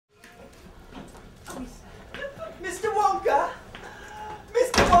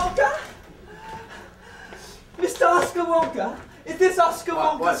Wonka? Is this Oscar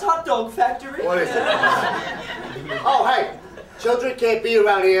Wonka's hot dog factory? What is it? Oh, hey! Children can't be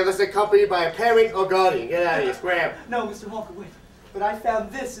around here unless accompanied by a parent or guardian. Get out of here, scram. No, Mr. Wonka, wait. But I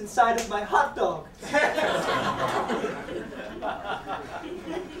found this inside of my hot dog.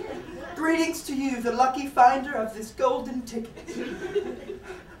 Greetings to you, the lucky finder of this golden ticket.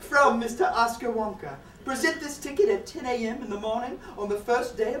 From Mr. Oscar Wonka. Present this ticket at 10 a.m. in the morning on the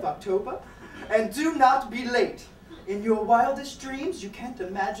first day of October. And do not be late. In your wildest dreams, you can't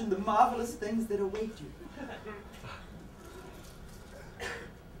imagine the marvelous things that await you.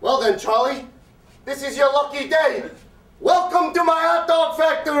 Well then, Charlie, this is your lucky day. Welcome to my hot dog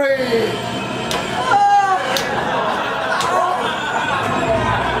factory!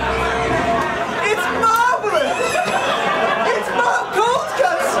 It's marvelous! It's cold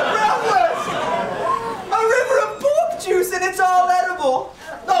cuts, brownless! A river of pork juice and it's all edible!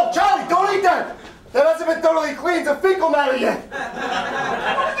 No, Charlie, don't eat that! That hasn't been thoroughly cleaned to fecal matter yet!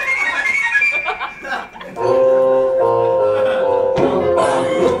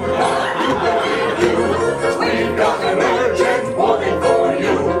 We've got an urgent warning for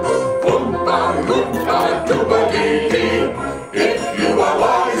you. Oompa loompa doobadee-dee. If you are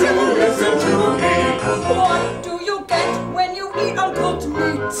wise, you listen to me. What do you get when you eat uncooked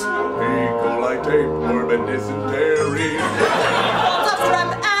meat? Fecal-like tapeworm and dysentery. Lots of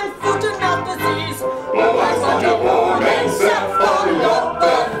strep and foot and mouth disease. Low-ice-on-your-born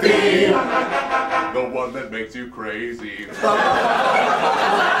encephalopathy. The one that makes you crazy.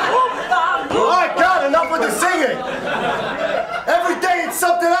 Alright, God, enough with the singing! Every day it's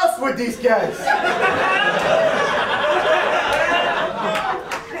something else with these guys.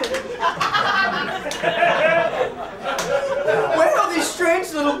 Where are these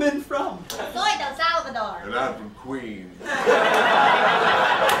strange little men from? Soy del Salvador. And I'm from Queens.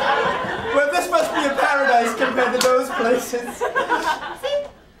 Well, this must be a paradise compared to those places.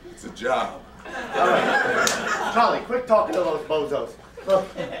 It's a job. Alright, Charlie, quit talking to those bozos. Look,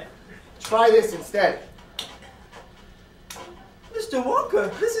 try this instead. Mr.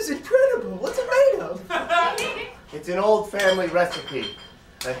 Wonka, this is incredible. What's it made of? It's an old family recipe.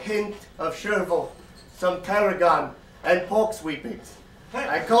 A hint of chervil, some tarragon, and pork sweepings.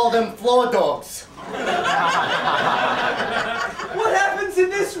 I call them floor dogs. What happens in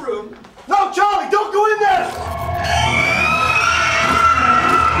this room? No, Charlie, don't go in there!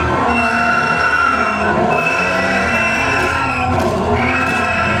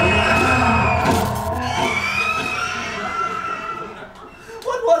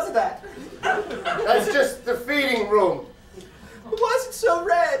 What was that? That's just the feeding room. Why is it so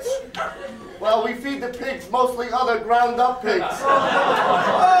red? Well, we feed the pigs mostly other ground up pigs.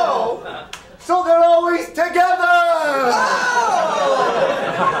 Oh! So they're always together!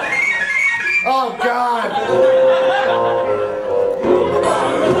 Oh, God!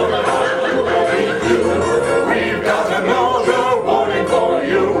 We've got another warning for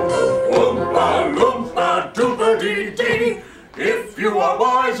you. Oompa loompa doobadee-dee. If you are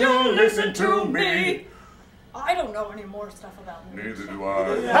wise, you'll listen to me. I don't know any more stuff about me. Neither do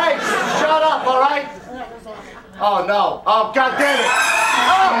I. Hey, shut up, all right? Oh, no. Oh, God damn it.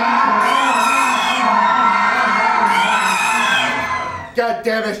 Oh! God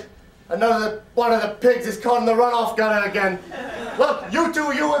damn it. Another one of the pigs is caught in the runoff gutter again. Look, you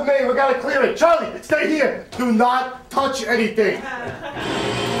two, you with me, we gotta clear it. Charlie, stay here. Do not touch anything.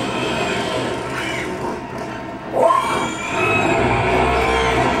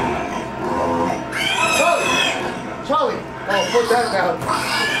 Charlie, oh, put that down.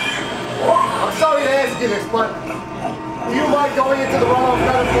 I'm sorry to ask you this, but do you mind going into the runoff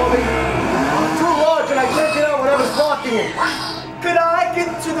gutter for me? It's too large and I can't get out whatever's blocking it. Could I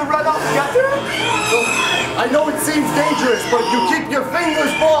get to the runoff gutter? Look, I know it seems dangerous, but if you keep your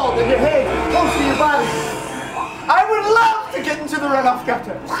fingers balled and your head close to your body. I would love to get into the runoff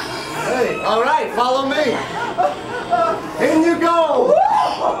gutter. Hey, all right, follow me. In you go.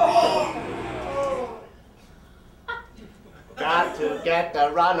 Got to get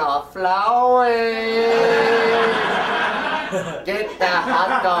the runoff flowing. Get the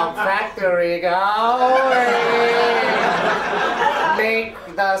hot dog factory going. Make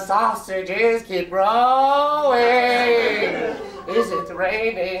the sausages keep growing. Is it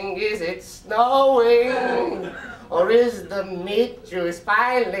raining? Is it snowing? Or is the meat juice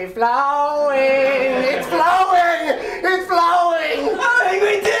finally flowing? It's flowing! It's flowing! Hey,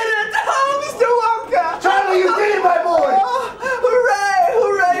 we did it! Oh, Mr. Wonka! Charlie, you did it, my boy! Oh, hooray!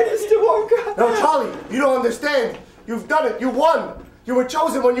 Hooray, Mr. Wonka! No, Charlie, you don't understand. You've done it. You won. You were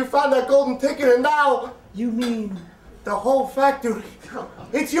chosen when you found that golden ticket, and now... You mean... the whole factory.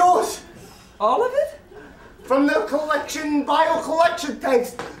 It's yours. all of it? From the bio collection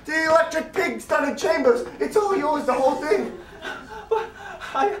tanks to the electric pig-studded chambers. It's all yours, the whole thing. But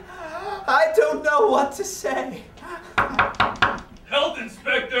I don't know what to say. Health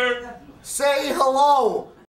inspector! Say hello.